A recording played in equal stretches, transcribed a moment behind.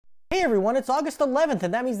Hey everyone, it's August 11th,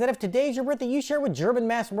 and that means that if today's your birthday, you share with German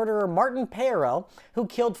mass murderer Martin Peyerl, who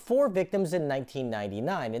killed 4 victims in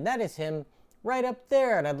 1999, and that is him right up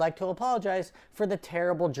there. And I'd like to apologize for the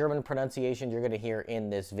terrible German pronunciation you're going to hear in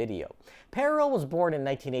this video. Peyerl was born in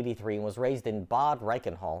 1983 and was raised in Bad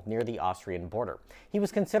Reichenhall near the Austrian border. He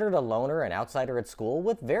was considered a loner and outsider at school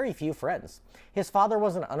with very few friends. His father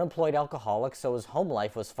was an unemployed alcoholic, so his home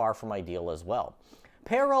life was far from ideal as well.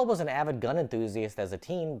 Peyerl was an avid gun enthusiast as a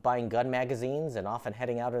teen, buying gun magazines and often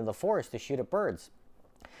heading out into the forest to shoot at birds.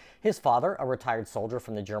 His father, a retired soldier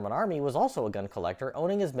from the German army, was also a gun collector,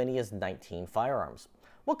 owning as many as 19 firearms.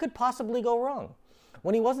 What could possibly go wrong?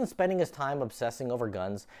 When he wasn't spending his time obsessing over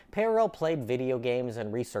guns, Peyerl played video games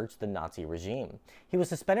and researched the Nazi regime. He was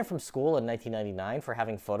suspended from school in 1999 for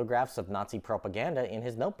having photographs of Nazi propaganda in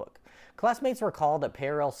his notebook. Classmates recall that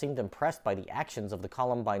Peyerl seemed impressed by the actions of the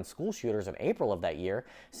Columbine school shooters in April of that year,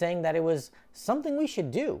 saying that it was something we should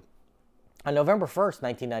do. On November 1st,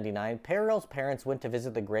 1999, Peyerl's parents went to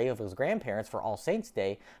visit the grave of his grandparents for All Saints'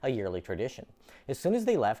 Day, a yearly tradition. As soon as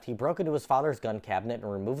they left, he broke into his father's gun cabinet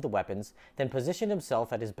and removed the weapons, then positioned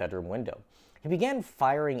himself at his bedroom window. He began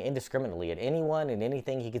firing indiscriminately at anyone and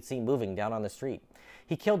anything he could see moving down on the street.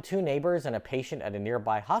 He killed 2 neighbors and a patient at a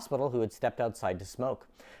nearby hospital who had stepped outside to smoke.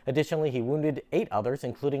 Additionally, he wounded 8 others,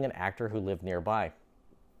 including an actor who lived nearby.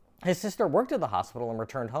 His sister worked at the hospital and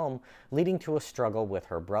returned home, leading to a struggle with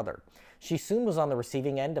her brother. She soon was on the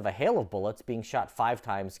receiving end of a hail of bullets, being shot 5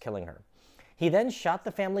 times, killing her. He then shot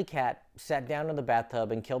the family cat, sat down in the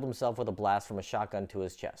bathtub, and killed himself with a blast from a shotgun to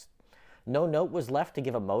his chest. No note was left to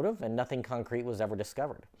give a motive, and nothing concrete was ever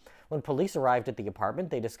discovered. When police arrived at the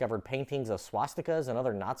apartment, they discovered paintings of swastikas and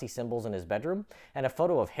other Nazi symbols in his bedroom, and a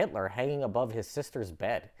photo of Hitler hanging above his sister's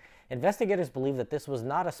bed. Investigators believe that this was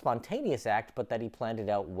not a spontaneous act, but that he planned it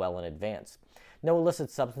out well in advance. No illicit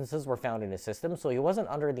substances were found in his system, so he wasn't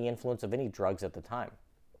under the influence of any drugs at the time.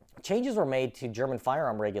 Changes were made to German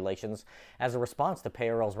firearm regulations as a response to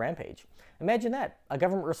Peyerl's rampage. Imagine that, a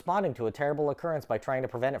government responding to a terrible occurrence by trying to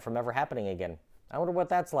prevent it from ever happening again. I wonder what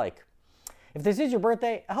that's like. If this is your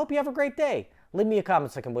birthday, I hope you have a great day. Leave me a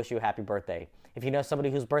comment so I can wish you a happy birthday. If you know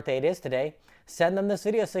somebody whose birthday it is today, send them this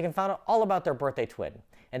video so they can find out all about their birthday twin.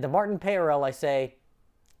 And to Martin Peyerl, I say,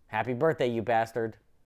 happy birthday, you bastard.